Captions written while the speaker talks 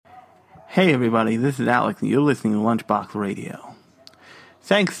Hey everybody, this is Alex and you're listening to Lunchbox Radio.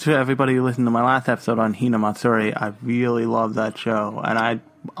 Thanks to everybody who listened to my last episode on Hina Matsuri. I really love that show, and I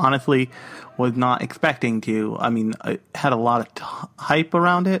honestly was not expecting to. I mean, it had a lot of hype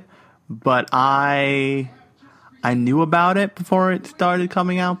around it, but I knew about it before it started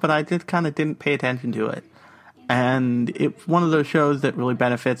coming out, but I just kind of didn't pay attention to it. And it's one of those shows that really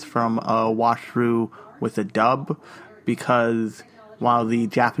benefits from a watch through with a dub, because while the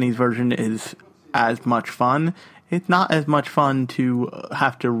Japanese version is as much fun, it's not as much fun to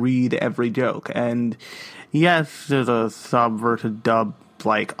have to read every joke. And yes, there's a sub versus dub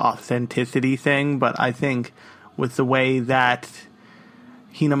like authenticity thing, but I think with the way that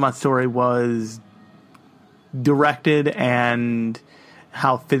Hina Matsuri was directed and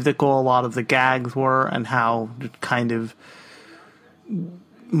how physical a lot of the gags were and how kind of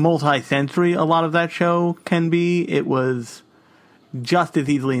multi-sensory a lot of that show can be, it was just as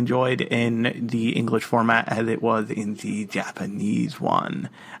easily enjoyed in the English format as it was in the Japanese one.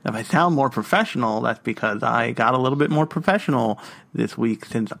 And if I sound more professional, that's because I got a little bit more professional this week,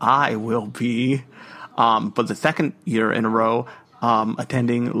 since I will be, for the second year in a row,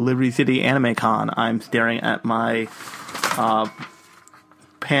 attending Liberty City Anime Con. I'm staring at my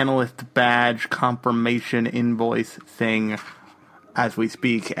panelist badge confirmation invoice thing as we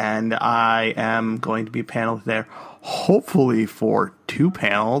speak, and I am going to be a panelist there, hopefully for 2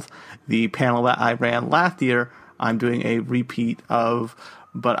 panels. The panel that I ran last year, I'm doing a repeat of,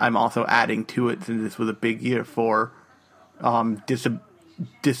 but I'm also adding to it, since this was a big year for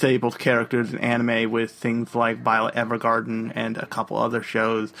disabled characters in anime, with things like Violet Evergarden and a couple other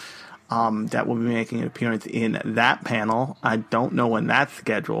shows that will be making an appearance in that panel. I don't know when that's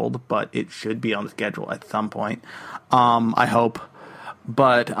scheduled, but it should be on the schedule at some point. I hope.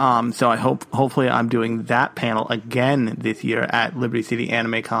 But, so I hopefully I'm doing that panel again this year at Liberty City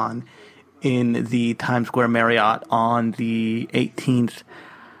Anime Con in the Times Square Marriott on the 18th.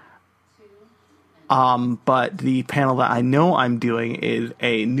 But the panel that I know I'm doing is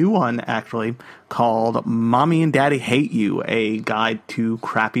a new one, actually, called Mommy and Daddy Hate You, a guide to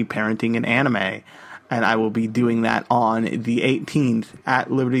crappy parenting in anime. And I will be doing that on the 18th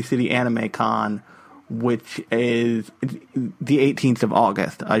at Liberty City Anime Con, which is the 18th of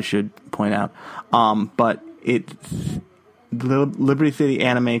August, I should point out. But it's the Liberty City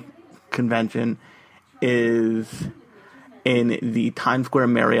Anime Convention is in the Times Square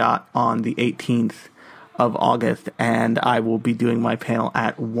Marriott on the 18th of August, and I will be doing my panel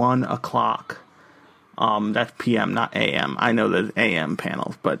at 1 o'clock. That's PM, not AM. I know there's AM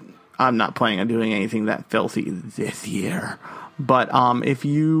panels, but I'm not planning on doing anything that filthy this year. But if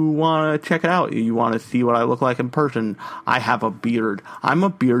you want to check it out, you want to see what I look like in person, I have a beard. I'm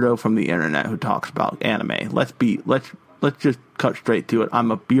a beardo from the internet who talks about anime. Let's just cut straight to it. I'm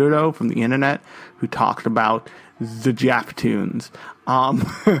a beardo from the internet who talks about the Japtoons.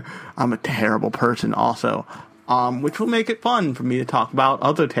 I'm a terrible person also, which will make it fun for me to talk about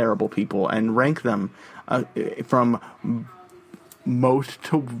other terrible people and rank them from most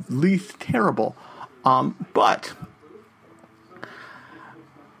to least terrible. But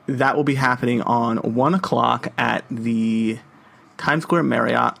that will be happening on 1 o'clock at the Times Square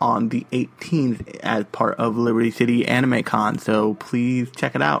Marriott on the 18th as part of Liberty City Anime Con. So please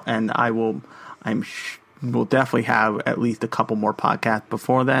check it out, and we'll definitely have at least a couple more podcasts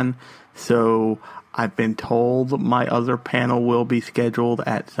before then. So I've been told my other panel will be scheduled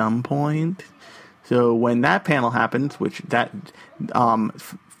at some point. So when that panel happens, which that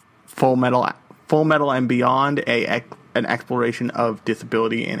Full Metal and Beyond, an exploration of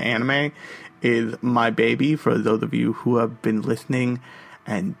disability in anime, is my baby. For those of you who have been listening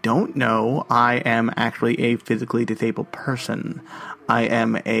and don't know, I am actually a physically disabled person. I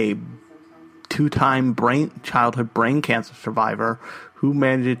am a 2-time childhood brain cancer survivor who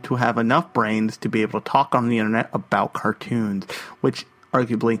managed to have enough brains to be able to talk on the internet about cartoons, which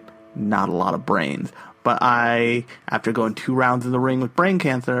arguably not a lot of brains. But after going 2 rounds in the ring with brain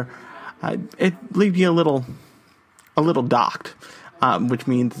cancer, it leaves you a little docked, which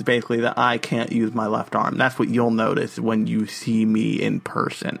means basically that I can't use my left arm. That's what you'll notice when you see me in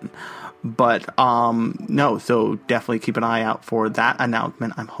person. But, no, so definitely keep an eye out for that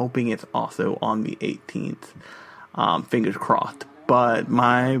announcement. I'm hoping it's also on the 18th. Fingers crossed. But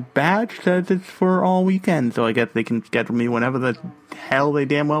my badge says it's for all weekend, so I guess they can schedule me whenever the hell they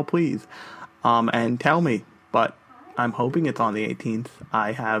damn well please. And tell me. But I'm hoping it's on the 18th.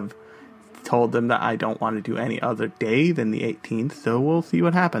 I have told them that I don't want to do any other day than the 18th, so we'll see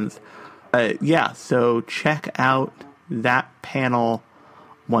what happens. Yeah, so check out that panel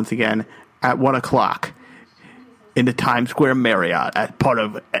once again at 1 o'clock in the Times Square Marriott as part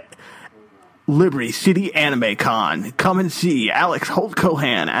of Liberty City Anime Con. Come and see Alex Holt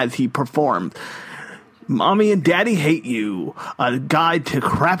Cohan as he performs Mommy and Daddy Hate You, a guide to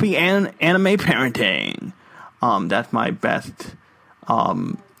crappy anime parenting. That's my best,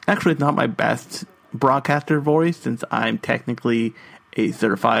 actually it's not my best broadcaster voice, since I'm technically a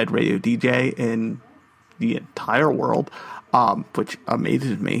certified radio DJ in the entire world, which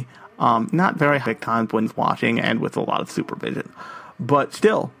amazes me. Not very high times when watching and with a lot of supervision. But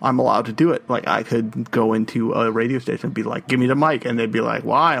still, I'm allowed to do it. Like, I could go into a radio station and be like, give me the mic. And they'd be like,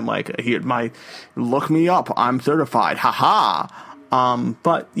 why? I'm like, here's my, look me up. I'm certified. Haha.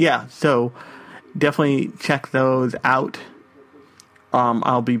 But yeah, so definitely check those out.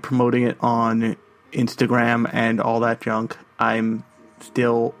 I'll be promoting it on Instagram and all that junk. I'm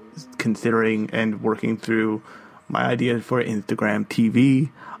still considering and working through my ideas for Instagram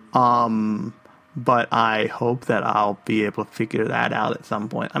TV. But I hope that I'll be able to figure that out at some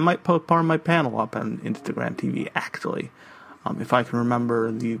point. I might post part of my panel up on Instagram TV, actually, if I can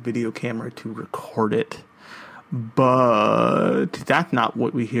remember the video camera to record it. But that's not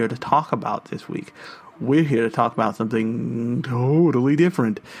what we're here to talk about this week. We're here to talk about something totally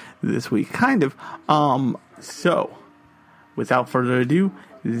different this week, kind of. So, without further ado,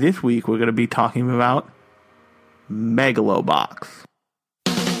 this week we're going to be talking about Megalobox.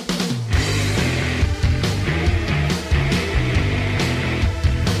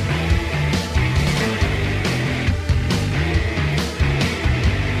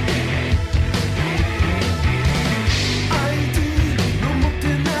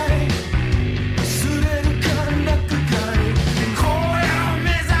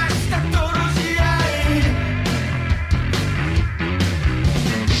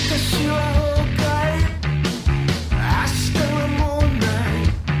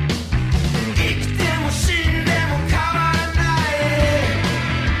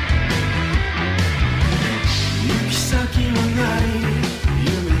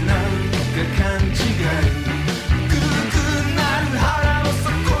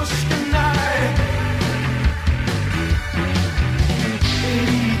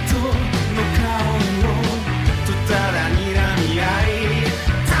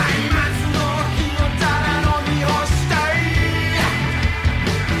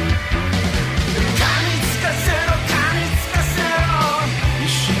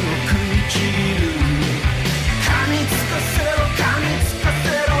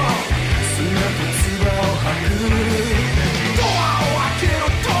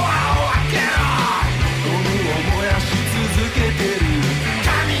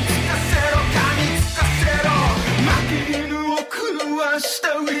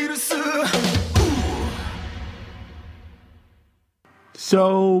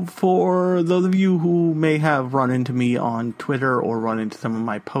 So, for those of you who may have run into me on Twitter or run into some of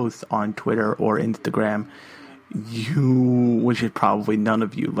my posts on Twitter or Instagram, which is probably none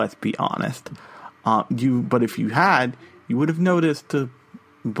of you, let's be honest. But if you had, you would have noticed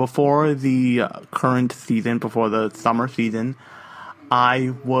before the current season, before the summer season,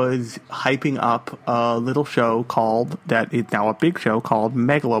 I was hyping up a little show that is now a big show called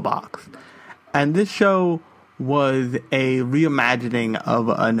Megalobox. And this show was a reimagining of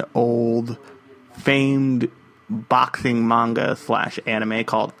an old famed boxing manga / anime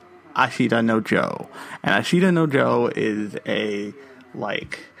called Ashita no Joe. And Ashita no Joe is a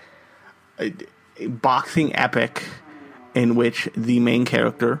boxing epic in which the main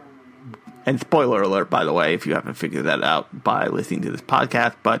character, and spoiler alert, by the way, if you haven't figured that out by listening to this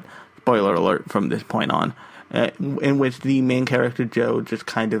podcast, but spoiler alert from this point on, in which the main character Joe just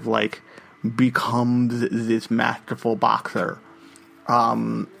kind of becomes this masterful boxer.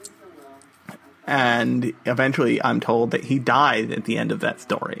 And eventually I'm told that he dies at the end of that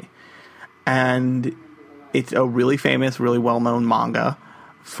story. And it's a really famous, really well-known manga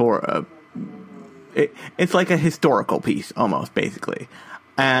it's like a historical piece, almost, basically.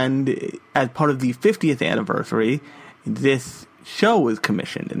 And as part of the 50th anniversary, this show was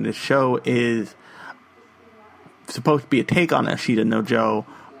commissioned. And this show is supposed to be a take on Ashita no Joe,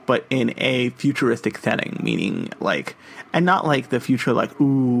 but in a futuristic setting, meaning and not the future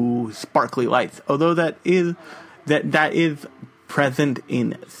ooh, sparkly lights, although that is present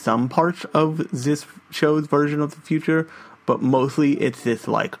in some parts of this show's version of the future, but mostly it's this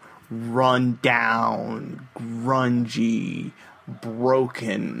run down, grungy,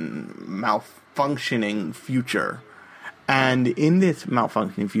 broken, malfunctioning future. And in this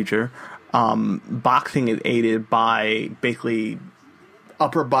malfunctioning future, boxing is aided by basically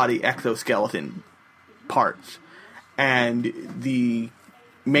upper body exoskeleton parts. And the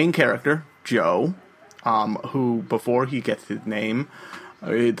main character, Joe, who before he gets his name,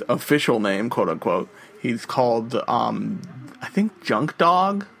 Its official name, quote unquote. He's called, I think, Junk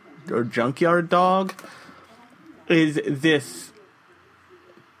Dog or Junkyard Dog. Is this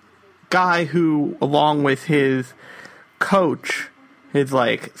guy who, along with his coach, his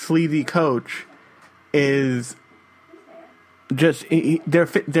like sleazy coach, is just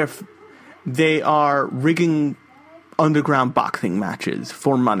they are rigging underground boxing matches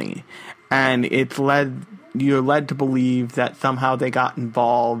for money, and you're led to believe that somehow they got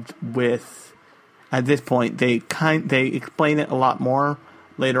involved with. At this point, they explain it a lot more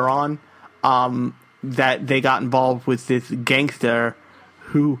later on. That they got involved with this gangster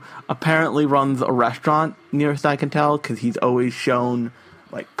who apparently runs a restaurant, nearest I can tell, because he's always shown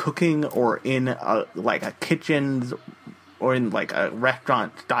like cooking or in a kitchen or in like a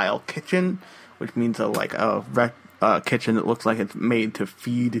restaurant style kitchen, which means a kitchen that looks like it's made to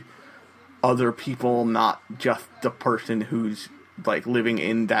feed other people, not just the person who's like living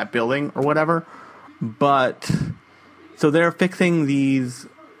in that building or whatever. But so they're fixing these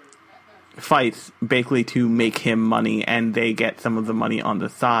fights basically to make him money, and they get some of the money on the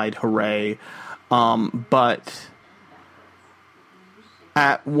side. Hooray. But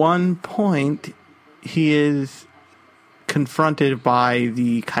at one point he is confronted by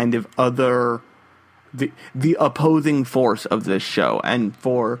the kind of the opposing force of this show. And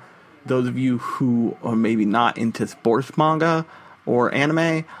for those of you who are maybe not into sports manga or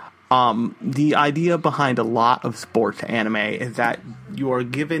anime, the idea behind a lot of sports anime is that you're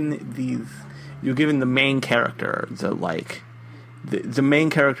given the main character, the main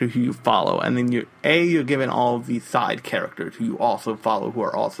character who you follow, and then you're given all of these side characters who you also follow, who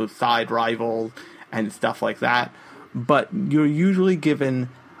are also side rivals and stuff like that. But you're usually given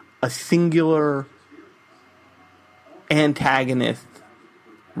a singular antagonist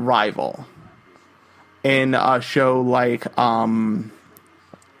rival in a show like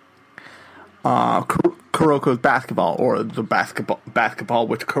Kuroko's Basketball, or the basketball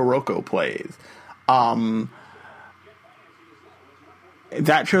which Kuroko plays. That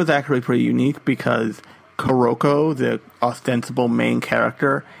show's actually pretty unique because Kuroko, the ostensible main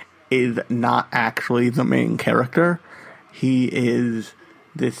character, is not actually the main character. He is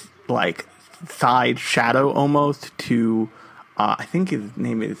this like side shadow almost to I think his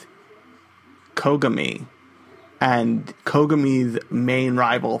name is Kogami. And Kogami's main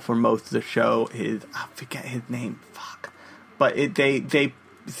rival for most of the show is, I forget his name, but they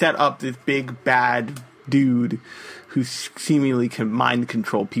set up this big bad dude who seemingly can mind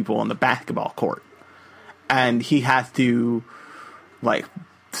control people on the basketball court. And he has to, like,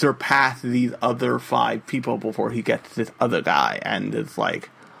 surpass these other 5 people before he gets this other guy. And it's, like,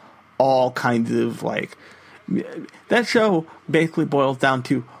 all kinds of, like... That show basically boils down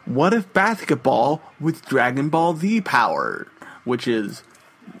to, what if basketball with Dragon Ball Z power? Which is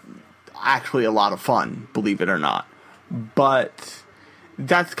actually a lot of fun, believe it or not. But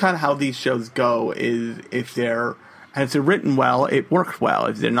that's kind of how these shows go, is if they're written well, it works well.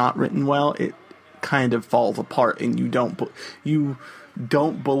 If they're not written well, it kind of falls apart, and you don't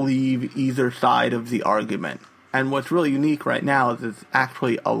believe either side of the argument. And what's really unique right now is there's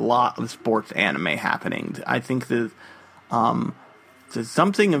actually a lot of sports anime happening. I think there's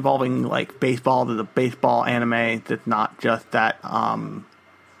something involving like baseball. There's a baseball anime that's not just that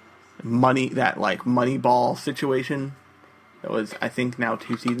Moneyball situation. That was, I think, now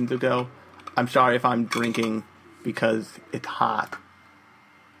 2 seasons ago. I'm sorry if I'm drinking because it's hot.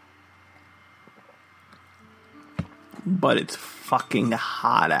 But it's fucking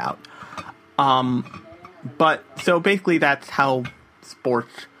hot out. But, so basically that's how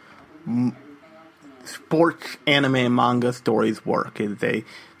sports anime and manga stories work, is they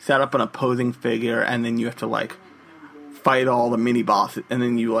set up an opposing figure, and then you have to, like, fight all the mini-bosses, and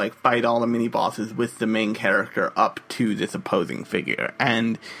then you, like, fight all the mini-bosses with the main character up to this opposing figure.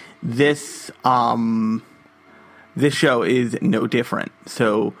 And this show is no different.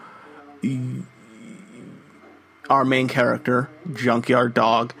 So, our main character, Junkyard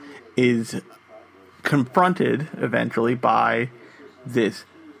Dog, is confronted eventually by this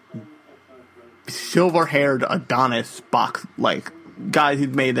silver-haired Adonis guy who's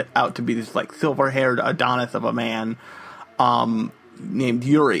made it out to be this like silver-haired Adonis of a man named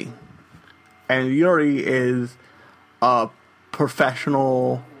Yuri. And Yuri is a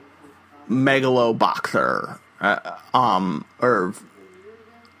professional megaloboxer, or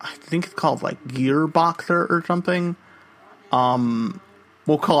I think it's called like gear boxer or something.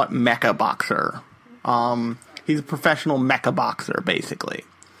 We'll call it mecha boxer. He's a professional mecha boxer, basically.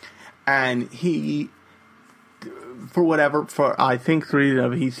 And he, I think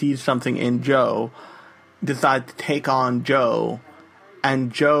he sees something in Joe, decides to take on Joe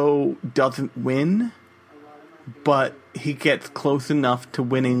and Joe doesn't win, but he gets close enough to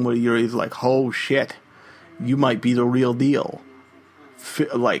winning where Yuri's like, oh shit, you might be the real deal.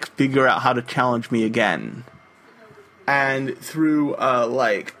 Figure out how to challenge me again. And through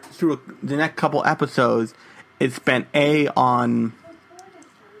the next couple episodes, it spent on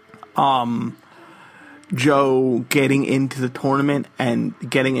Joe getting into the tournament and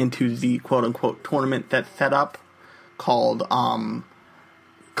getting into the quote unquote tournament that's set up called I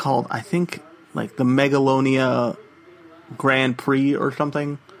think like the Megalonia Grand Prix or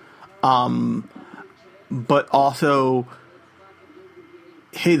something. But also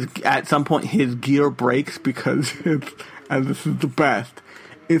at some point his gear breaks because and this is the best,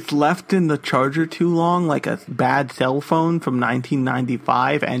 it's left in the charger too long, like a bad cell phone from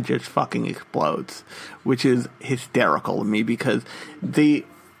 1995, and just fucking explodes, which is hysterical to me because the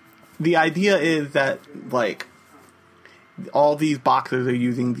idea is that like all these boxers are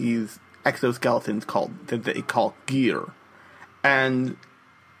using these exoskeletons that they call gear, and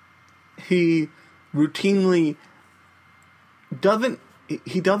he routinely doesn't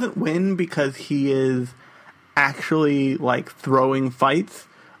win because he is actually like throwing fights.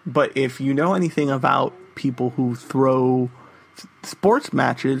 But if you know anything about people who throw sports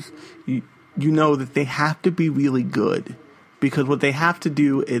matches, you know that they have to be really good, because what they have to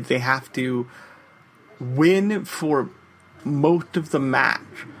do is they have to win for most of the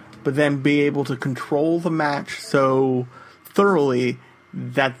match, but then be able to control the match so thoroughly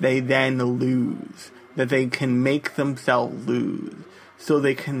that they then lose, that they can make themselves lose, so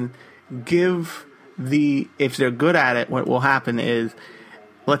they can give if they're good at it, what will happen is,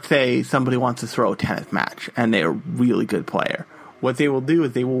 let's say somebody wants to throw a tennis match and they're a really good player. What they will do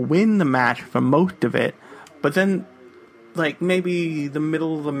is they will win the match for most of it, but then like maybe the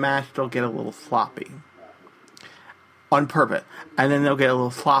middle of the match they'll get a little sloppy on purpose, and then they'll get a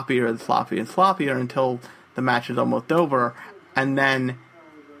little sloppier and sloppier and sloppier until the match is almost over, and then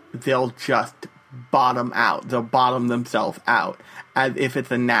they'll just bottom out. They'll bottom themselves out as if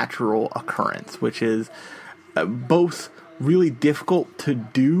it's a natural occurrence, which is both really difficult to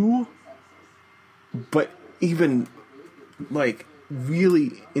do, but even like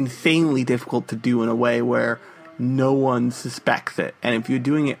really insanely difficult to do in a way where no one suspects it. And if you're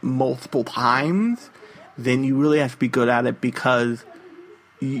doing it multiple times, then you really have to be good at it, because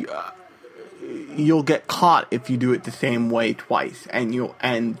you'll get caught if you do it the same way twice, and you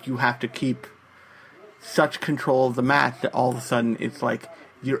have to keep such control of the match that all of a sudden it's like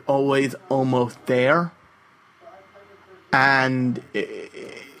you're always almost there. And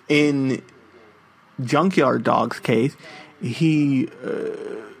in Junkyard Dog's case, he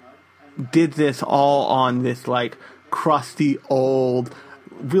did this all on this like crusty old,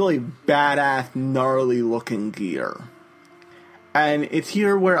 really badass, gnarly looking gear. And it's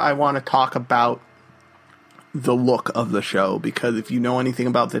here where I want to talk about the look of the show, because if you know anything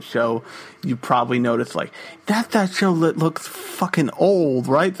about this show, you probably noticed like that show that looks fucking old,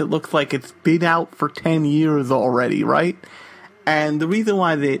 right? That looks like it's been out for 10 years already, right? And the reason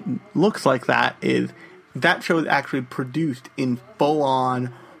why it looks like that is that show is actually produced in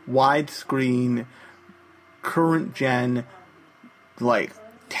full-on widescreen, current gen, like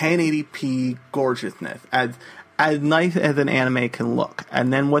 1080p gorgeousness, as nice as an anime can look.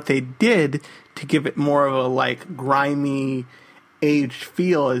 And then what they did to give it more of a like grimy, aged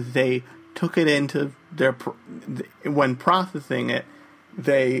feel is they took it into their when processing it,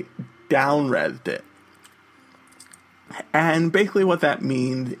 they down-resed it. And basically what that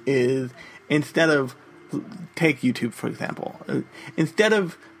means is, instead of, take YouTube for example, instead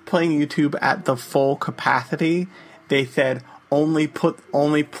of playing YouTube at the full capacity, they said only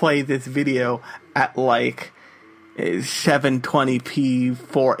play this video at like 720p,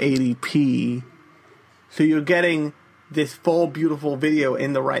 480p. So you're getting this full beautiful video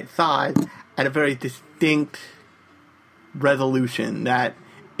in the right size at a very distinct resolution that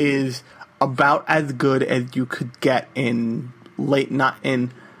is about as good as you could get in the late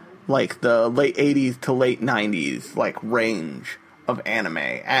 80s to late 90s like range of anime.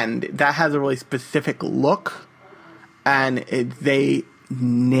 And that has a really specific look, and they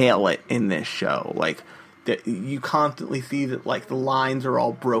nail it in this show. Like, you constantly see that like the lines are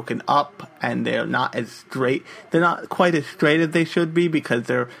all broken up and they're not as straight. They're not quite as straight as they should be, because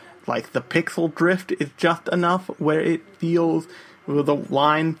they're like the pixel drift is just enough where the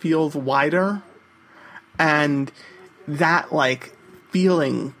line feels wider, and that like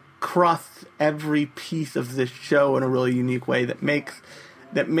feeling crusts every piece of this show in a really unique way that makes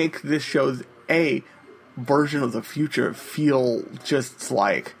this show's version of the future feel just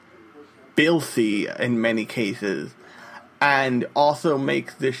like filthy in many cases. and also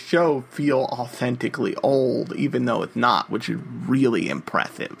makes this show feel authentically old, even though it's not, which is really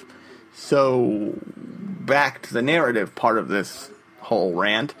impressive. So, back to the narrative part of this whole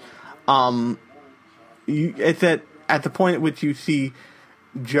rant. It's at the point at which you see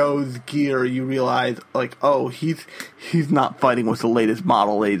Joe's gear, you realize, like, oh, he's not fighting with the latest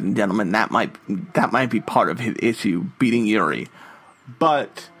model, ladies and gentlemen. That might be part of his issue, beating Yuri.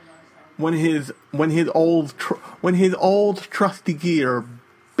 But when his old trusty gear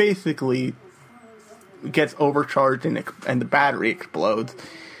basically gets overcharged and the battery explodes,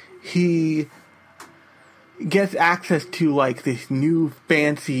 he gets access to, like, this new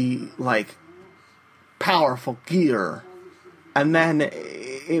fancy, like, powerful gear, and then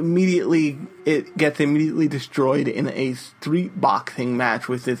it gets immediately destroyed in a street boxing match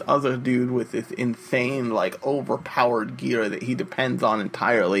with this other dude with this insane, like, overpowered gear that he depends on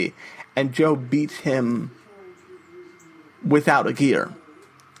entirely, and Joe beats him without a gear.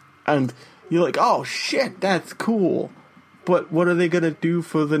 And you're like, oh shit, that's cool. But what are they gonna do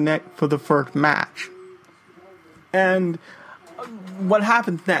for the first match? And what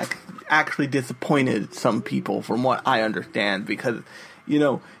happens next actually disappointed some people, from what I understand, because, you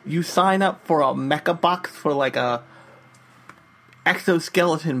know, you sign up for a Megalobox for, like, a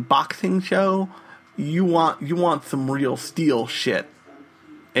exoskeleton boxing show. You want some real steel shit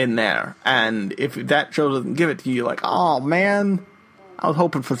in there, and if that show doesn't give it to you, you're like, oh man, I was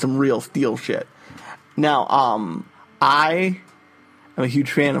hoping for some real steel shit. Now, I am a huge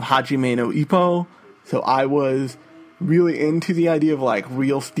fan of Hajime no Ippo, so I was really into the idea of, like,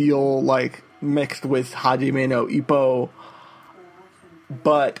 real steel, like, mixed with Hajime no Ippo.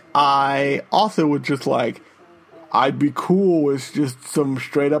 But I also was just like, I'd be cool with just some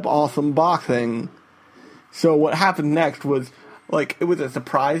straight up awesome boxing. So what happened next was, like, it was a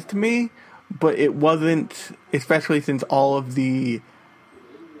surprise to me, but it wasn't, especially since all of the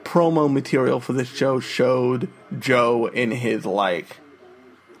promo material for this show showed Joe in his, like,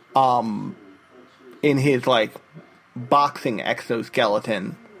 boxing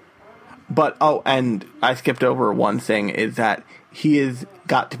exoskeleton. But, oh, and I skipped over one thing, is that he has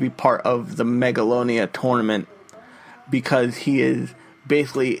got to be part of the Megalonia tournament because he is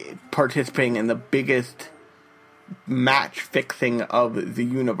basically participating in the biggest match fixing of the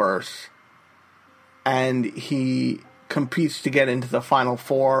universe. And he competes to get into the Final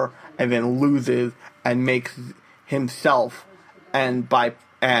Four and then loses and makes himself and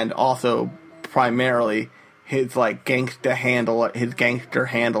also primarily his, like, gangster handler, his,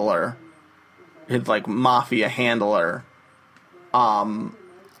 like, mafia handler,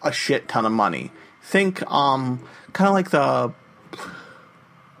 a shit ton of money. Think, kind of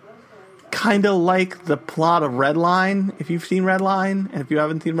like the plot of Red Line, if you've seen Red Line, and if you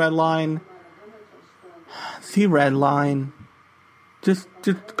haven't seen Red Line, see Red Line. Just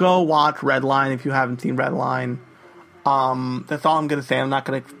go watch Red Line if you haven't seen Red Line. That's all I'm gonna say. I'm not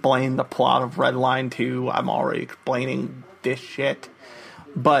gonna explain the plot of Red Line 2. I'm already explaining this shit.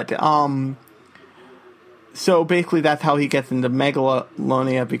 But, so basically that's how he gets into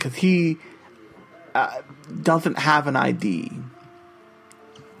Megalonia, because he doesn't have an ID.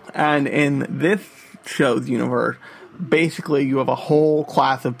 And in this show's universe, basically you have a whole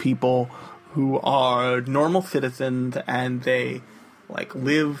class of people who are normal citizens, and they, like,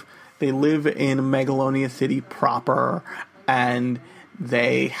 live in Megalonia City proper, and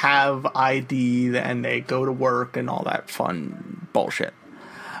they have ID, and they go to work and all that fun bullshit.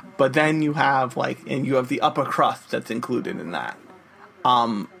 But then you have, like, and you have the upper crust that's included in that.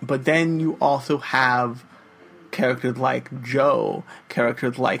 But then you also have characters like Joe,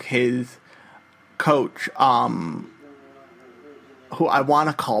 characters like his coach, who I want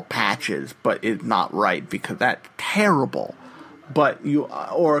to call Patches, but is not right because that's terrible. But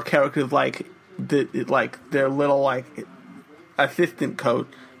or characters like their little, like, assistant coach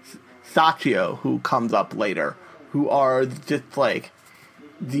Sachio, who comes up later, who are just, like,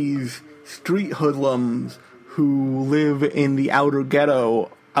 these street hoodlums who live in the outer ghetto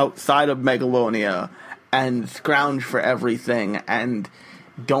outside of Megalonia and scrounge for everything and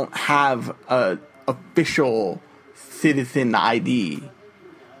don't have a official citizen ID,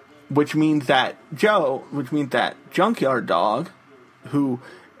 which means that Junkyard Dog, who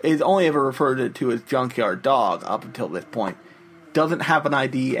is only ever referred to as Junkyard Dog up until this point, doesn't have an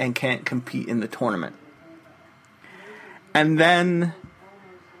ID and can't compete in the tournament. And then,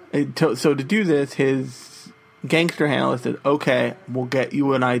 so to do this, his gangster handler said, okay, we'll get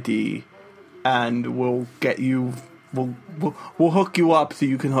you an ID, and we'll hook you up so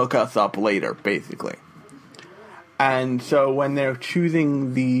you can hook us up later, basically. And so when they're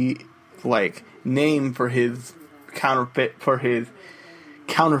choosing the, like, name for his counterfeit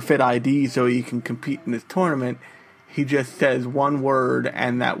ID so he can compete in this tournament, he just says one word,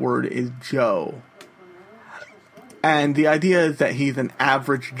 and that word is Joe. And the idea is that he's an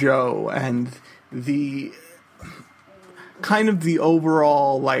average Joe, and the kind of the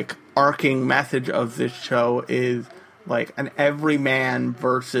overall, like, arcing message of this show is, like, an everyman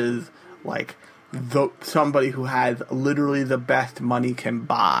versus, like, somebody who has literally the best money can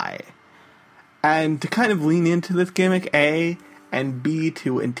buy. And to kind of lean into this gimmick, A, and B,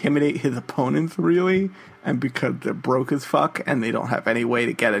 to intimidate his opponents, really, and because they're broke as fuck and they don't have any way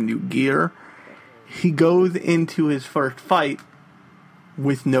to get a new gear, he goes into his first fight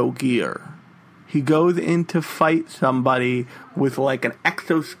with no gear. He goes in to fight somebody with like an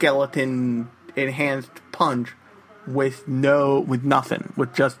exoskeleton enhanced punch with nothing,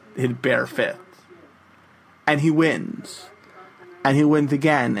 with just his bare fists. And he wins. And he wins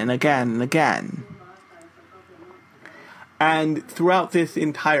again and again and again. And throughout this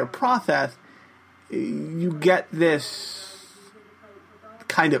entire process, you get this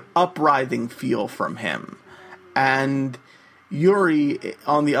kind of uprising feel from him. And Yuri,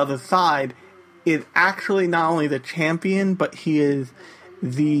 on the other side, is actually not only the champion, but he is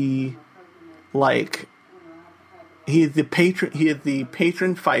the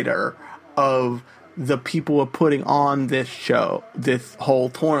patron fighter of the people who are putting on this show, this whole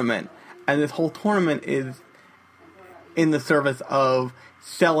tournament. And this whole tournament is in the service of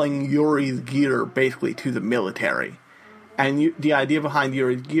selling Yuri's gear basically to the military. And the idea behind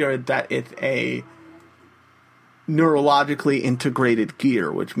Yuri's gear is that it's a neurologically integrated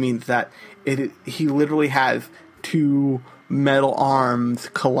gear, which means that he literally has two metal arms,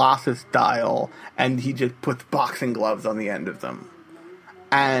 Colossus style, and he just puts boxing gloves on the end of them.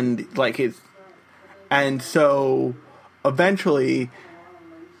 And so eventually,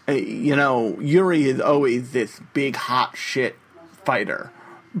 Yuri is always this big hot shit fighter,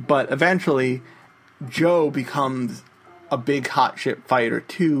 but eventually Joe becomes a big hot shit fighter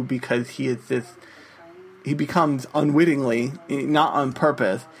too, because he becomes unwittingly, not on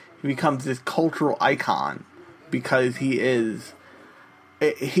purpose, he becomes this cultural icon because he is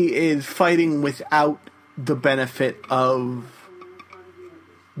fighting without the benefit of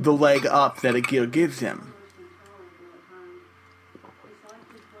the leg up that a gear gives him.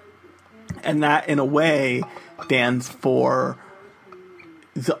 And that, in a way, stands for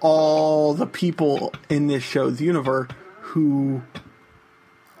all the people in this show's universe who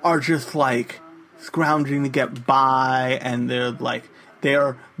are just, like, scrounging to get by, and they're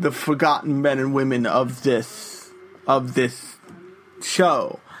the forgotten men and women of this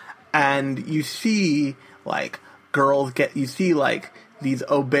show. And you see, like, these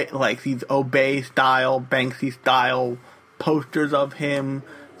obey style, Banksy style posters of him,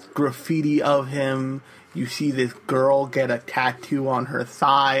 graffiti of him. You see this girl get a tattoo on her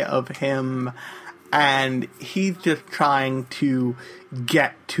thigh of him, and he's just trying to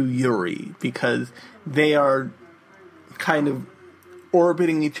get to Yuri because they are kind of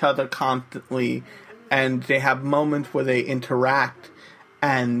orbiting each other constantly, and they have moments where they interact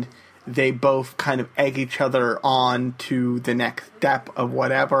and they both kind of egg each other on to the next step of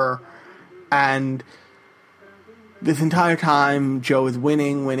whatever. And this entire time, Joe is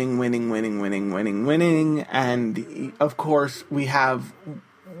winning. And, of course, we have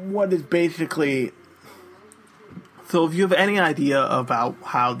what is basically... So if you have any idea about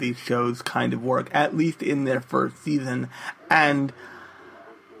how these shows kind of work, at least in their first season, and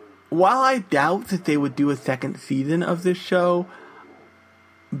while I doubt that they would do a second season of this show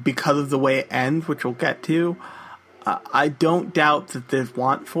because of the way it ends, which we'll get to, I don't doubt that there's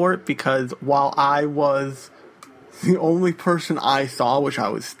want for it, because while I was the only person I saw, which I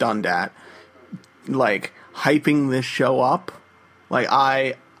was stunned at, like, hyping this show up, like,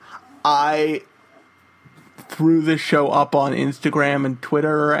 I threw this show up on Instagram and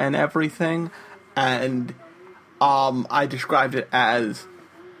Twitter and everything, and I described it as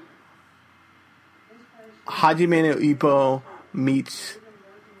Hajime no Ippo meets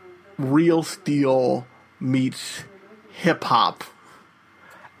Real Steel meets hip-hop.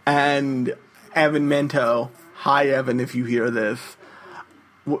 And Evan Mento, hi Evan if you hear this,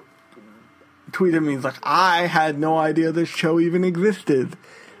 tweeted me, he's like, I had no idea this show even existed.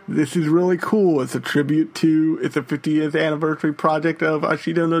 This is really cool. It's a 50th anniversary project of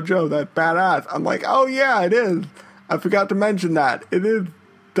Ashido no Joe. That's badass. I'm like, oh yeah, it is. I forgot to mention that.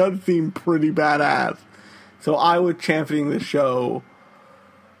 Does seem pretty badass. So I was championing the show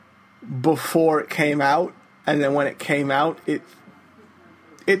before it came out, and then when it came out, it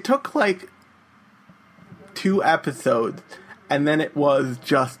took like 2 episodes, and then it was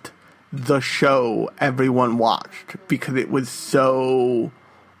just the show everyone watched because it was so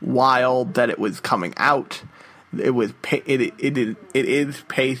wild that it was coming out. It was it is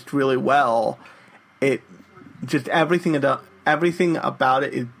paced really well. It just everything about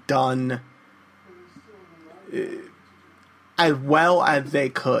it is done as well as they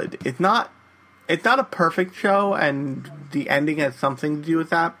could. It's not a perfect show, and the ending has something to do with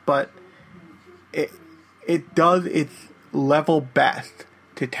that, but it does its level best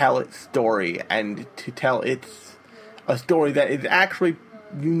to tell its story and to tell a story that is actually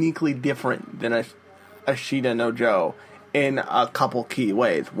uniquely different than a Ashita no Joe in a couple key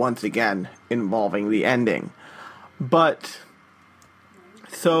ways, once again involving the ending. But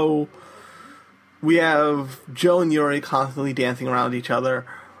so we have Joe and Yuri constantly dancing around each other,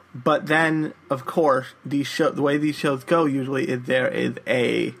 but then of course the way these shows go usually is there is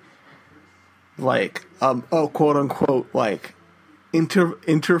a quote unquote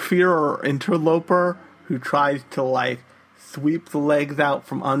interfere or interloper who tries to sweep the legs out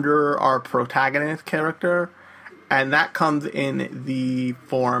from under our protagonist character, and that comes in the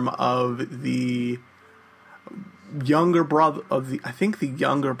form of the younger brother of the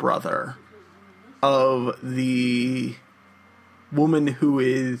younger brother of the woman who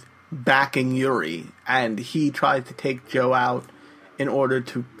is backing Yuri, and he tries to take Joe out in order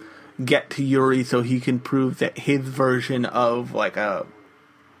to get to Yuri so he can prove that his version of a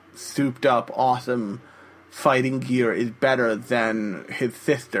souped up awesome fighting gear is better than his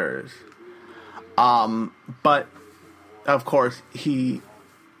sister's. But of course he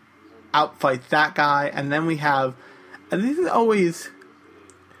outfights that guy, and then we have, and this is always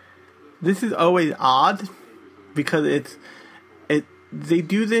odd because they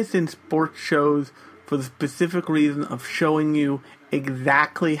do this in sports shows for the specific reason of showing you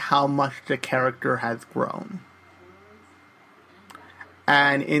exactly how much the character has grown.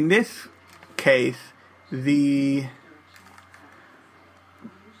 And in this case,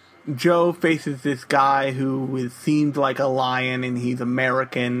 Joe faces this guy who seems like a lion, and he's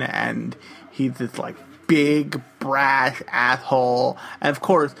American, and he's this big, brash asshole. And of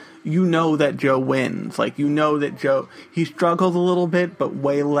course, you know that Joe wins. You know that Joe, he struggles a little bit, but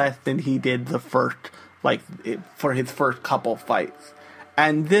way less than he did the first, for his first couple fights.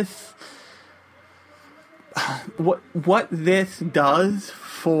 And this, what this does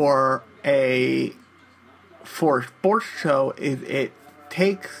for a sports show is it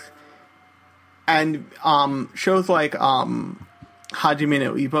takes, and shows like Hajime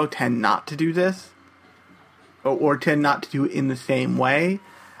no Ippo tend not to do this, or tend not to do it in the same way,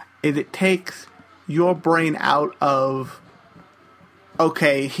 is it takes your brain out of,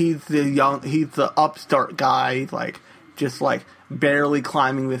 okay, he's the upstart guy, just barely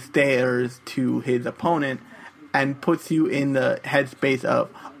climbing the stairs to his opponent, and puts you in the headspace of,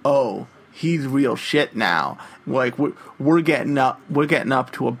 oh, he's real shit now. We're getting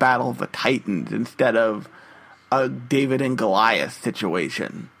up to a battle of the Titans instead of a David and Goliath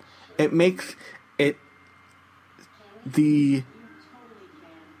situation. It makes it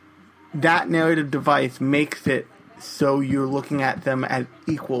that narrative device makes it so you're looking at them as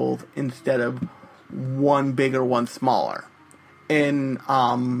equals instead of one bigger, one smaller. In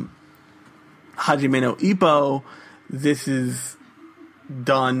Hajime no Ippo, this is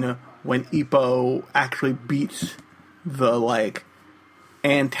done when Ippo actually beats the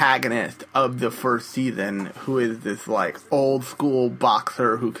antagonist of the first season, who is this old school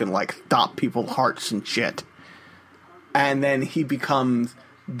boxer who can stop people's hearts and shit. And then he becomes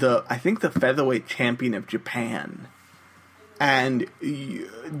the featherweight champion of Japan. And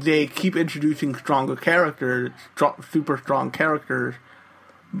they keep introducing stronger characters, super strong characters,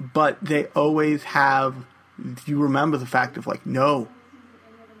 but they always have, you remember the fact of no,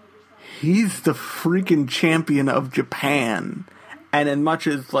 he's the freaking champion of Japan. And as much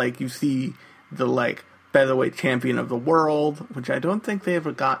as you see the featherweight champion of the world, which I don't think they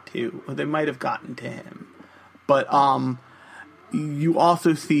ever got to, or they might have gotten to him. But you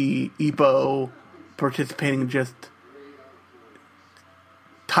also see Ippo participating in just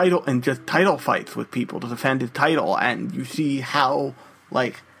title fights with people to defend his title, and you see how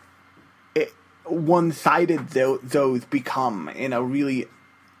one-sided those become in a really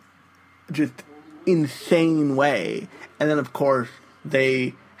just insane way. And then of course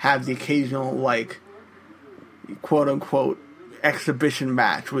they have the occasional quote unquote exhibition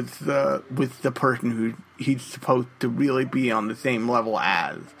match with the person who he's supposed to really be on the same level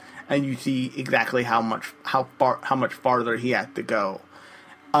as, and you see exactly how much farther he has to go.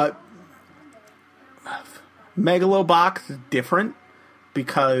 Megalobox is different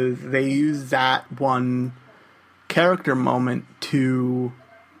because they use that one character moment to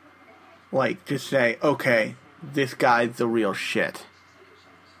like, just say, okay, this guy's the real shit.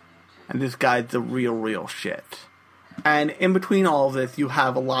 And this guy's the real shit. And in between all of this, you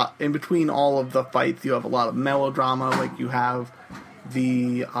have in between all of the fights, you have a lot of melodrama. Like, you have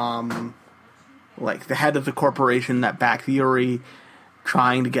the head of the corporation that backs Yuri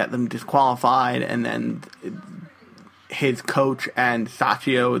trying to get them disqualified, and then his coach and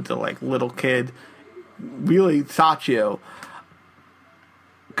Sachio, the, like, little kid, really Sachio,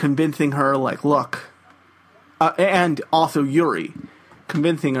 convincing her, like, look, and also Yuri,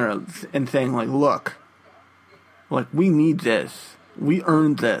 convincing her and saying, like, look, like, we need this. We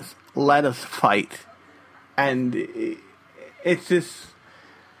earned this. Let us fight. And it's just,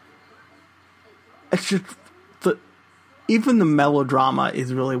 even the melodrama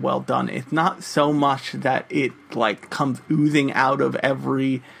is really well done. It's not so much that it, like, comes oozing out of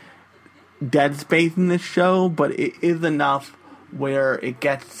every dead space in this show, but it is enough where it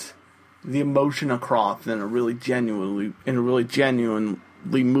gets the emotion across in a really genuinely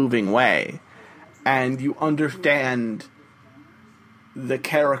moving way. And you understand the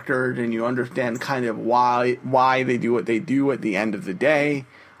characters, and you understand kind of why they do what they do at the end of the day.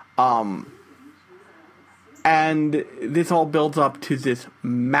 And this all builds up to this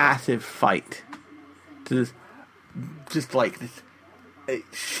massive fight. To this, just like this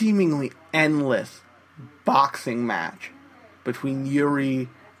seemingly endless boxing match between Yuri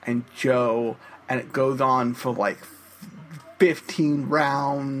and Joe. And it goes on for like 15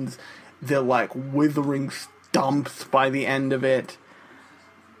 rounds. They're like withering stumps by the end of it.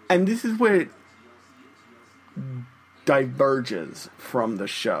 And this is where it diverges from the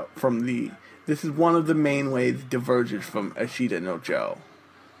show. This is one of the main ways it diverges from Ashita no Joe.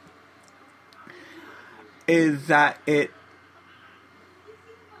 Is that it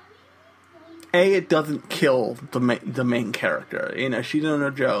doesn't kill the main character. In Ashita no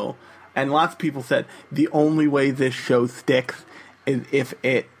Joe, and lots of people said the only way this show sticks is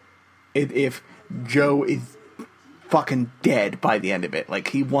if Joe is fucking dead by the end of it. Like,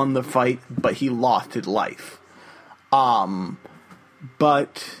 he won the fight, but he lost his life. But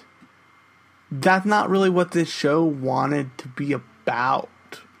that's not really what this show wanted to be about,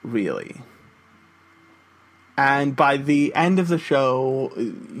 really. And by the end of the show,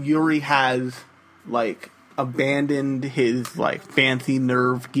 Yuri has, like, abandoned his, like, fancy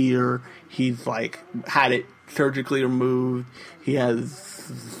nerve gear. He's, like, had it surgically removed. He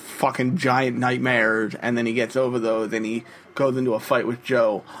has fucking giant nightmares, and then he gets over those, and he goes into a fight with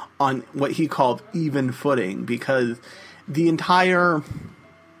Joe on what he called even footing, because the entire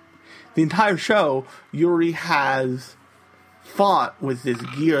show, Yuri has fought with this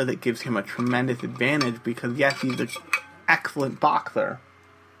gear that gives him a tremendous advantage, because yes, he's an excellent boxer,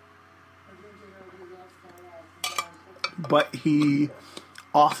 but he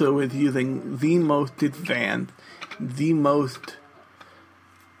also is using the most advanced, the most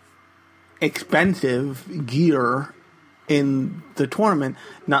expensive gear in the tournament,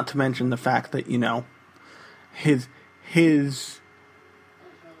 not to mention the fact that, you know, his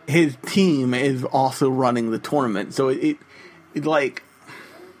team is also running the tournament. So it like,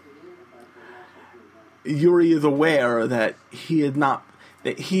 Yuri is aware that he had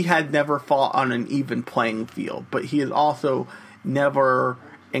never fought on an even playing field, but he has also never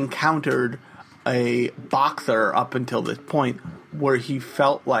encountered a boxer up until this point where he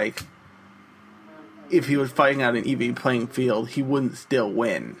felt like if he was fighting on an even playing field, he wouldn't still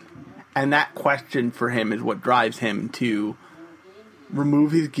win. And that question for him is what drives him to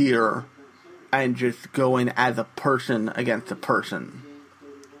remove his gear and just go in as a person against a person.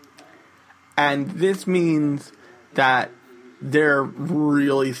 And this means that they're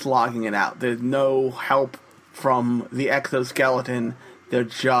really slogging it out. There's no help from the exoskeleton. They're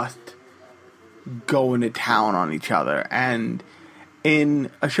just going to town on each other. And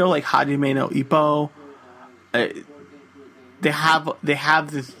in a show like Hajime no Ippo, they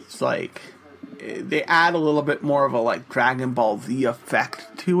have this, like, they add a little bit more of a, like, Dragon Ball Z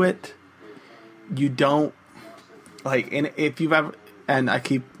effect to it. You don't, like, and if you've ever, and I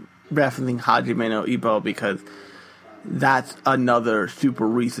keep referencing Hajime no Ippo because that's another super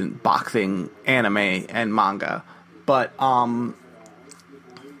recent boxing anime and manga, but, or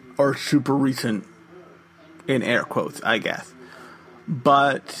super recent in air quotes, I guess.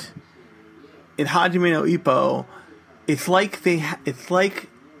 But in Hajime no Ippo, it's like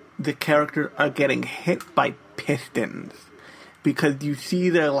the characters are getting hit by pistons, because you see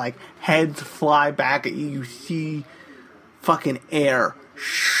their, like, heads fly back at you. You see fucking air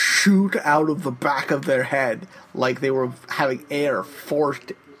shoot out of the back of their head, like they were having air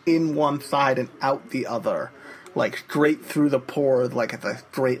forced in one side and out the other. like straight through the pores, like it's a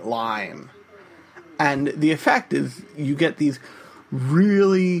straight line. And the effect is you get these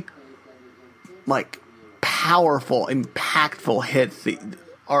really, like, powerful, impactful hits that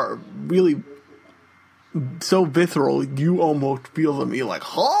are really so visceral, you almost feel them. You're like,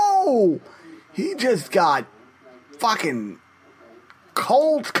 oh, he just got fucking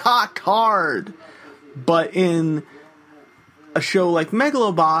cold cocked hard. But in a show like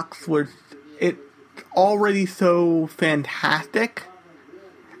Megalobox, where it's already so fantastic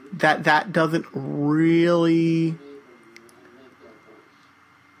that doesn't really...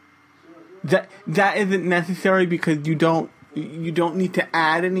 That isn't necessary because you don't need to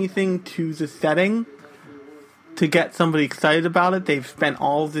add anything to the setting to get somebody excited about it. They've spent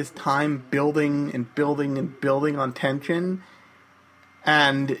all this time building and building and building on tension,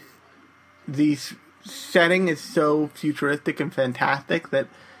 and the setting is so futuristic and fantastic that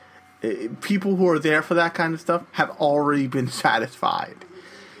people who are there for that kind of stuff have already been satisfied.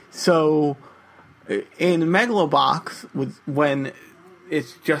 So in Megalobox, when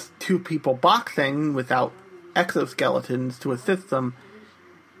it's just two people boxing without exoskeletons to assist them,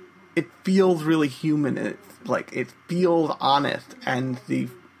 it feels really human. It feels honest, and the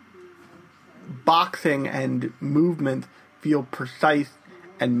boxing and movement feel precise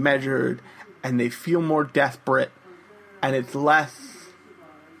and measured, and they feel more desperate, and it's less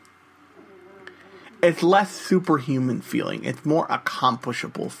superhuman feeling. It's more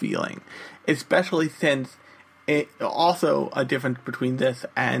accomplishable feeling, especially since it also a difference between this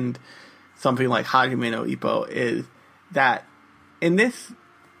and something like Hajime no Ippo is that in this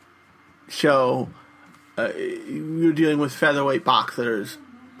show, you're dealing with featherweight boxers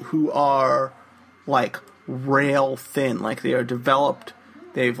who are like rail thin, like they are developed.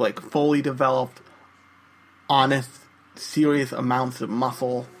 They've like fully developed, honest, serious amounts of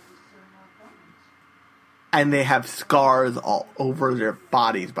muscle, and they have scars all over their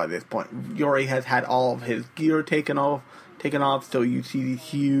bodies by this point. Yuri has had all of his gear taken off, so you see these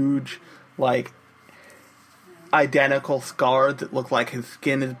huge, like, identical scars that look like his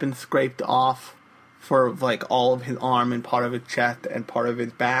skin has been scraped off for, like, all of his arm and part of his chest and part of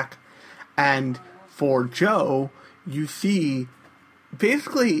his back. And for Joe, you see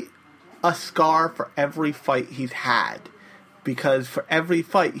basically a scar for every fight he's had. Because for every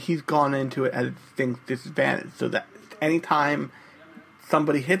fight, he's gone into it at a distinct disadvantage. So that anytime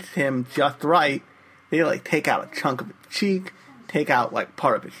somebody hits him just right, they, like, take out a chunk of his cheek, take out, like,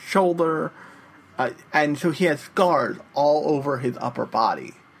 part of his shoulder. And so he has scars all over his upper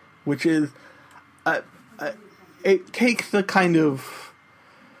body. Which is... it takes the kind of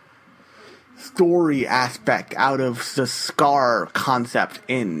story aspect out of the scar concept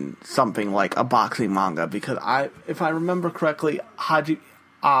in something like a boxing manga, because if I remember correctly,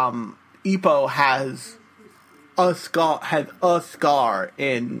 Ippo has a scar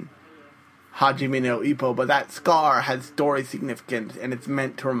in Hajime no Ippo, but that scar has story significance, and it's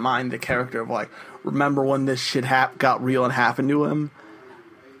meant to remind the character of, like, remember when this shit got real and happened to him?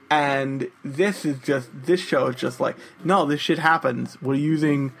 And this show is just like, no, this shit happens. We're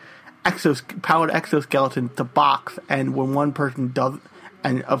using powered exoskeletons to box, and when one person does,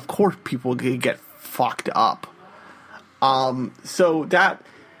 and of course people get fucked up. So that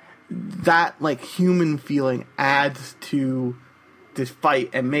like human feeling adds to this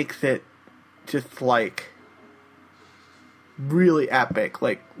fight and makes it just like really epic.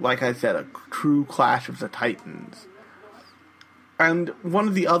 Like I said, a true clash of the titans. And one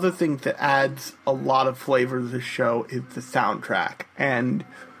of the other things that adds a lot of flavor to the show is the soundtrack. And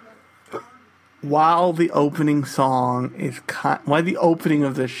while the opening of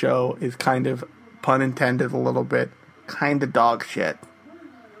the show is kind of, pun intended a little bit, kind of dog shit.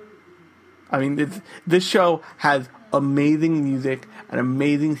 I mean, this show has amazing music and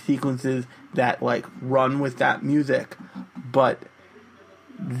amazing sequences that, like, run with that music. But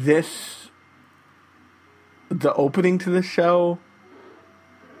the opening to the show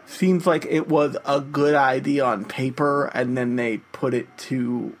seems like it was a good idea on paper, and then they put it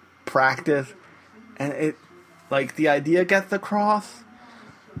to practice. And it, like, the idea gets across,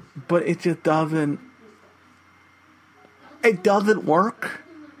 but it just doesn't work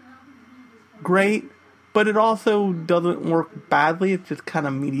great, but it also doesn't work badly. It's just kind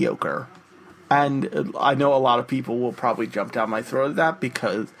of mediocre. And I know a lot of people will probably jump down my throat at that,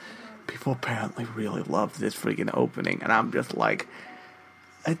 because people apparently really love this freaking opening. And I'm just like,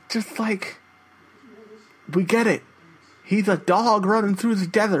 we get it. He's a dog running through the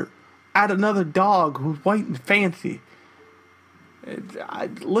desert at another dog who's white and fancy. It's a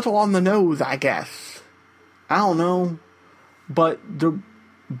little on the nose, I guess. I don't know. But the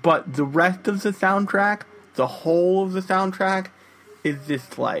rest of the soundtrack the whole of the soundtrack is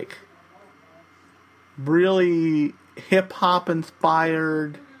just like really hip-hop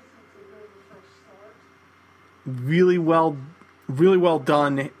inspired, really well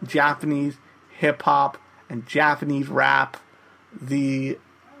done Japanese hip-hop and Japanese rap. The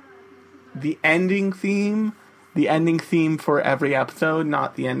ending theme for every episode,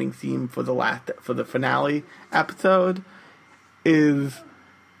 not the ending theme for the finale episode, is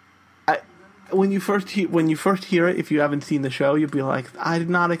when you first hear it, if you haven't seen the show, you'll be like, I did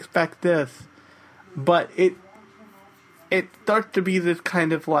not expect this. But it starts to be this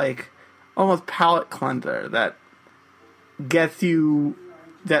kind of like almost palate cleanser that gets you,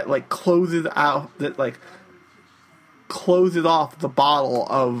 that like closes off the bottle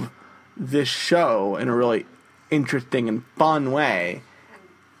of this show in a really interesting and fun way.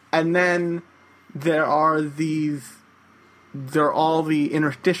 And then there are all the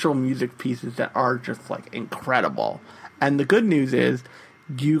interstitial music pieces that are just like incredible. And the good news is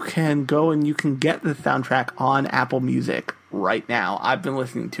you can go and you can get the soundtrack on Apple Music right now. I've been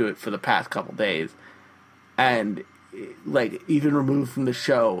listening to it for the past couple days, and like even removed from the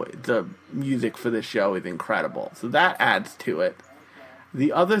show, the music for this show is incredible. So that adds to it.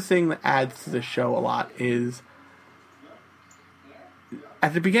 The other thing that adds to the show a lot is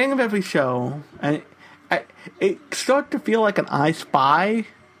at the beginning of every show, and it starts to feel like an I Spy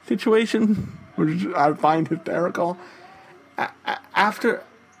situation, which I find hysterical. After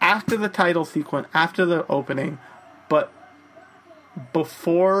the title sequence, after the opening, but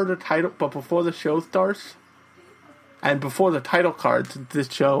before the show starts, and before the title cards,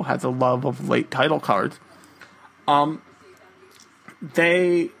 this show has a love of late title cards.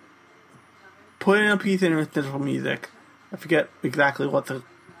 They put in a piece of interstitial music. I forget exactly what the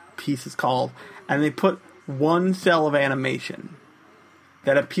piece is called, and they put one cell of animation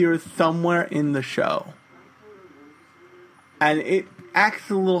that appears somewhere in the show. And it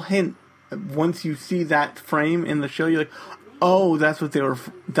acts a little hint. Once you see that frame in the show, you're like, oh, that's what they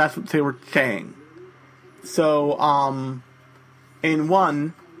were saying. So, in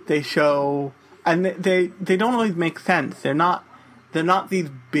one, they show, and they don't always make sense. They're not these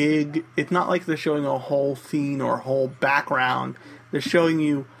big, it's not like they're showing a whole scene or a whole background. They're showing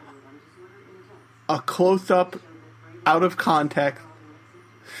you a close-up, out of context,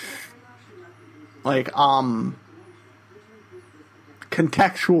 like,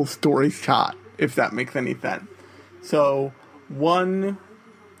 contextual story shot, if that makes any sense. So, one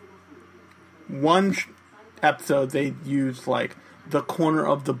episode they used like the corner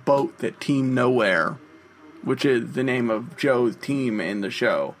of the boat that Team Nowhere, which is the name of Joe's team in the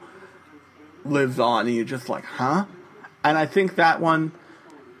show, lives on, and you're just like, huh? And I think that one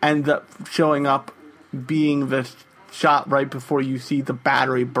ends up showing up being the shot right before you see the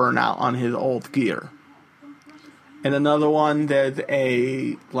battery burn out on his old gear. In another one, there's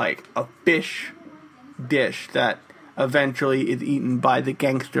a fish dish that eventually is eaten by the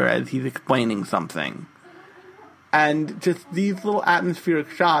gangster as he's explaining something. And just these little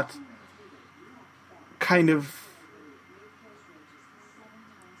atmospheric shots kind of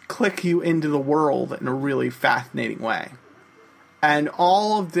click you into the world in a really fascinating way. And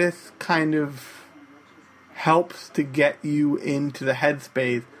all of this kind of helps to get you into the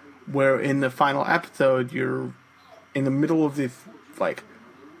headspace where in the final episode you're in the middle of this like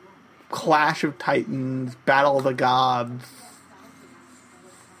Clash of Titans, Battle of the Gods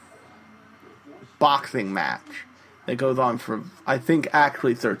boxing match that goes on for, I think,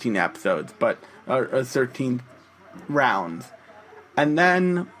 actually 13 episodes, but 13 rounds. And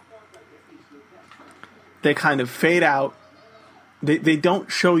then they kind of fade out. They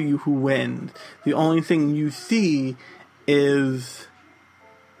don't show you who wins. The only thing you see is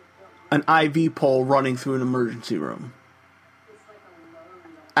an IV pole running through an emergency room.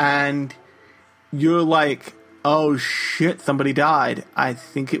 And you're like, oh shit, somebody died. I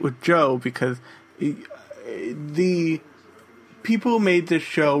think it was Joe, because the people who made this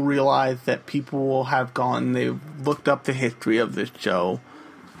show realize that people will have gone, they've looked up the history of this show,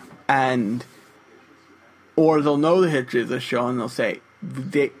 or they'll know the history of the show, and they'll say,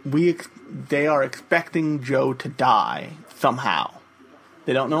 they are expecting Joe to die somehow.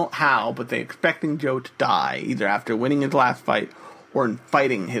 They don't know how, but they're expecting Joe to die, either after winning his last fight or in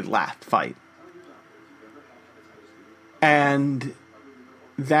fighting his last fight. And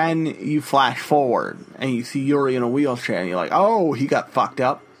then you flash forward, and you see Yuri in a wheelchair, and you're like, oh, he got fucked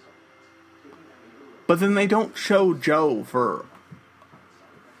up. But then they don't show Joe for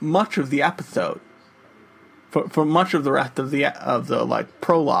much of the episode. For much of the rest of the like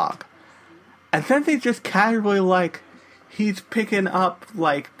prologue. And then they just casually, like, he's picking up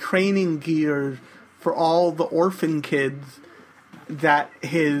like training gear for all the orphan kids that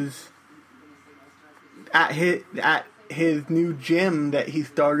at his new gym that he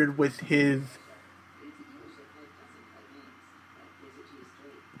started with his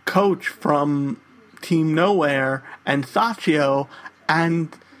coach from Team Nowhere and Sachio,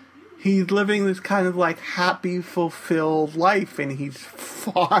 and he's living this kind of like happy, fulfilled life, and he's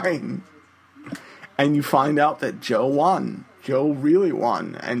fine. And you find out that Joe won. Joe really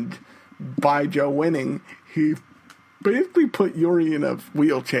won, and by Joe winning, he basically put Yuri in a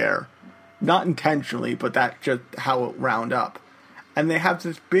wheelchair. Not intentionally, but that's just how it wound up. And they have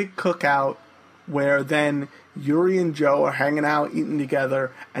this big cookout where then Yuri and Joe are hanging out, eating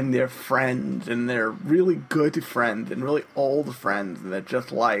together, and they're friends, and they're really good friends, and really old friends, and they're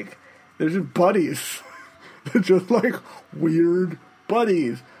just buddies. They're just like weird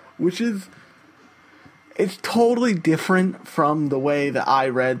buddies, which is, it's totally different from the way that I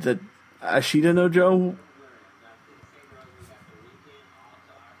read that Ashita no Joe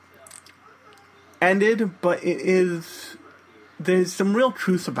ended, but there's some real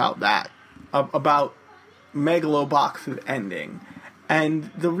truth about that, about Megalobox's ending.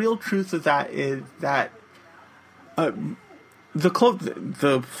 And the real truth of that is that the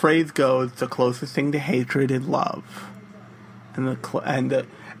phrase goes, the closest thing to hatred is love.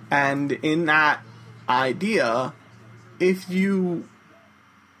 And in that idea, if you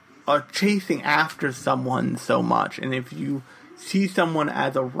are chasing after someone so much, and if you see someone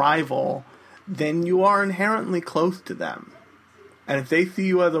as a rival, then you are inherently close to them. And if they see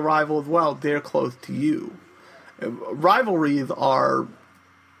you as a rival as well, they're close to you. Rivalries are,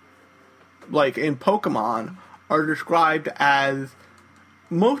 like in Pokemon, are described as,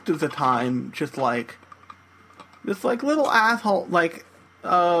 most of the time, just like little asshole, like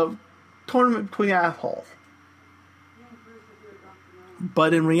tournament between assholes.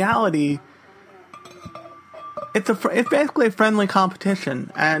 But in reality, it's basically a friendly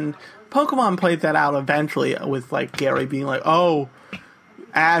competition, and Pokemon played that out eventually with, like, Gary being like, oh,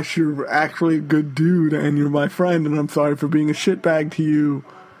 Ash, you're actually a good dude, and you're my friend, and I'm sorry for being a shitbag to you.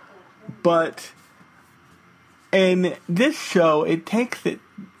 But in this show, it takes the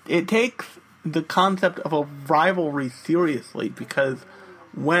concept of a rivalry seriously, because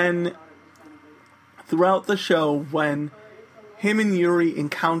throughout the show, when him and Yuri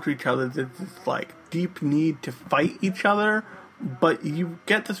encounter each other, there's this, like, deep need to fight each other, but you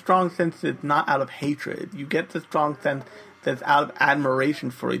get the strong sense that it's not out of hatred. You get the strong sense that it's out of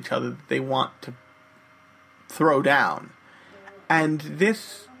admiration for each other that they want to throw down. And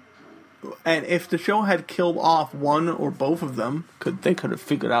if the show had killed off one or both of them, they could have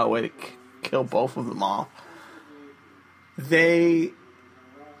figured out a way to kill both of them off, they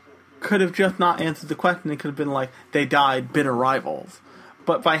could have just not answered the question. It could have been like, they died bitter rivals.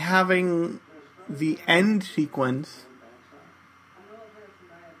 But by having the end sequence,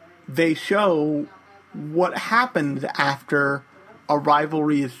 they show what happens after a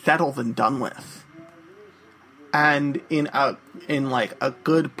rivalry is settled and done with. And in a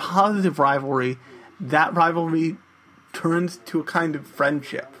good positive rivalry, that rivalry turns to a kind of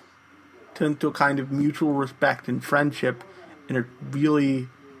friendship, turns to a kind of mutual respect and friendship, in a really,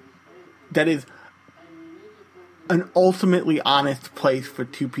 that is an ultimately honest place for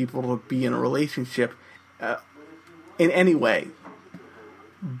two people to be in a relationship in any way.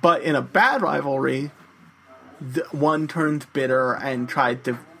 But in a bad rivalry, one turns bitter and tries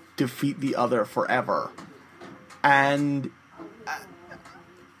to defeat the other forever. And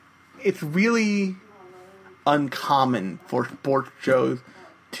it's really uncommon for sports shows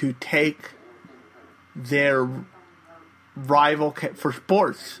to take their rival, for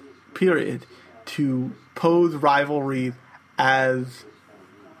sports, period, to pose rivalry as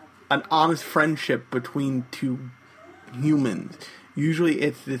an honest friendship between two humans. Usually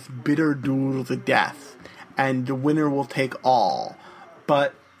it's this bitter duel to the death, and the winner will take all.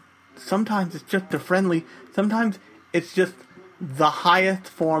 But sometimes it's just sometimes it's just the highest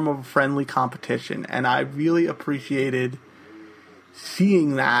form of friendly competition, and I really appreciated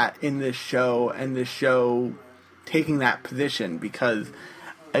seeing that in this show, and this show taking that position, because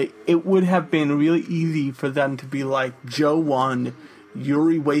it would have been really easy for them to be like, Joe won,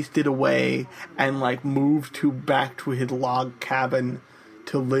 Yuri wasted away, and like moved back to his log cabin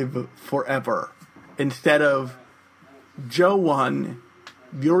to live forever. Instead of Joe won,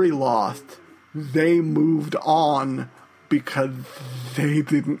 Yuri lost, they moved on because they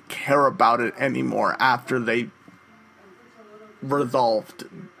didn't care about it anymore after they resolved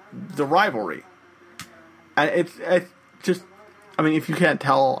the rivalry. And it's just, I mean, if you can't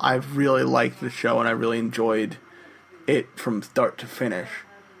tell, I've really liked the show and I really enjoyed it from start to finish.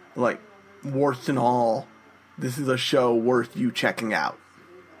 Like, worse than all, this is a show worth you checking out.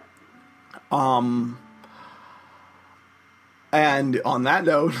 And on that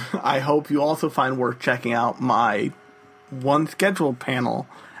note, I hope you also find worth checking out my one scheduled panel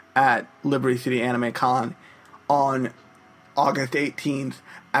at Liberty City Anime Con on August 18th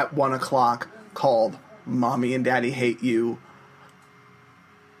at 1 o'clock called Mommy and Daddy Hate You,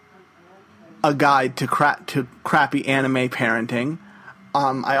 a guide to crappy anime parenting.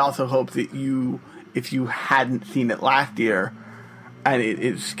 I also hope that you, if you hadn't seen it last year, and it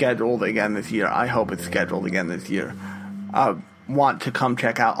is scheduled again this year, I hope it's scheduled again this year, want to come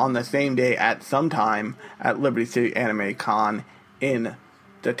check out on the same day at some time at Liberty City Anime Con in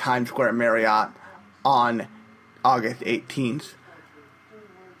the Times Square Marriott on August 18th.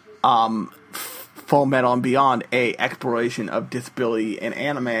 Full Metal and Beyond, a exploration of disability in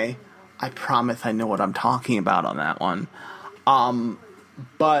anime. I promise I know what I'm talking about on that one.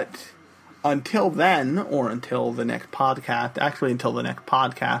 But until then, or until the next podcast,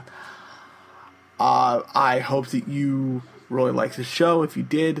 I hope that you really like the show. If you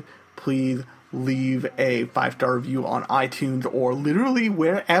did, please leave a 5-star review on iTunes or literally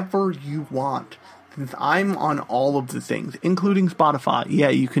wherever you want. Since I'm on all of the things, including Spotify. Yeah,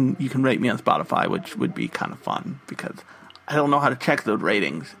 you can rate me on Spotify, which would be kind of fun because I don't know how to check those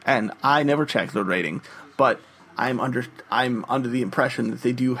ratings, and I never check those ratings. But I'm under the impression that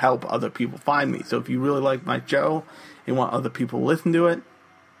they do help other people find me. So if you really like my show and want other people to listen to it,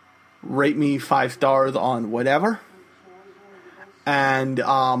 rate me 5 stars on whatever, and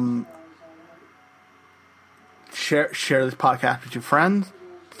share this podcast with your friends.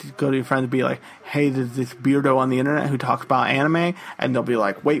 Go to your friends and be like, hey, there's this beardo on the internet who talks about anime, and they'll be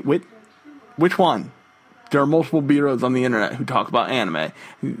like, wait, which one? There are multiple beardos on the internet who talk about anime.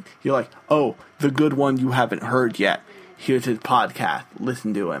 You're like, oh, the good one you haven't heard yet. Here's his podcast.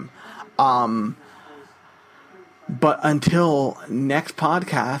 Listen to him. But until next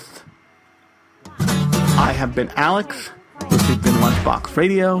podcast, I have been Alex. This has been Lunchbox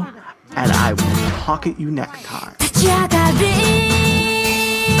Radio, and I will talk at you next time.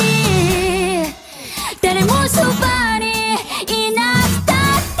 誰もそばにいなくたっ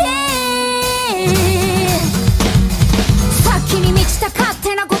て先に満ちた勝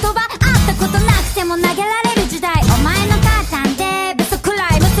手な言葉あったことなくても投げられる時代お前の母さんでベソくら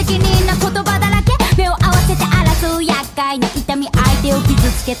い無責任な言葉だらけ目を合わせて争う厄介な痛み相手を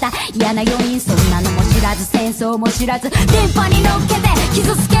傷つけた嫌な要因そんなのも知らず戦争も知らず電波に乗っけて傷